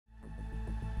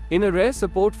In a rare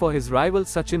support for his rival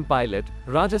Sachin Pilot,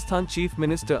 Rajasthan Chief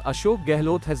Minister Ashok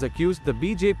Gehlot has accused the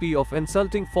BJP of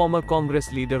insulting former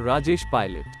Congress leader Rajesh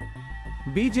Pilot.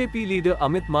 BJP leader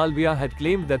Amit Malviya had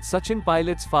claimed that Sachin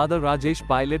Pilot's father Rajesh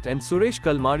Pilot and Suresh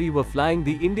Kalmari were flying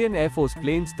the Indian Air Force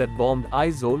planes that bombed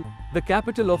Aizawl, the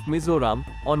capital of Mizoram,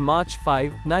 on March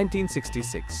 5,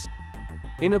 1966.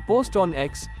 In a post on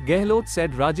X, Gehlot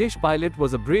said Rajesh Pilot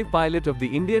was a brave pilot of the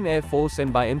Indian Air Force,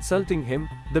 and by insulting him,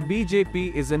 the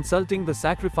BJP is insulting the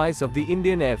sacrifice of the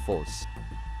Indian Air Force.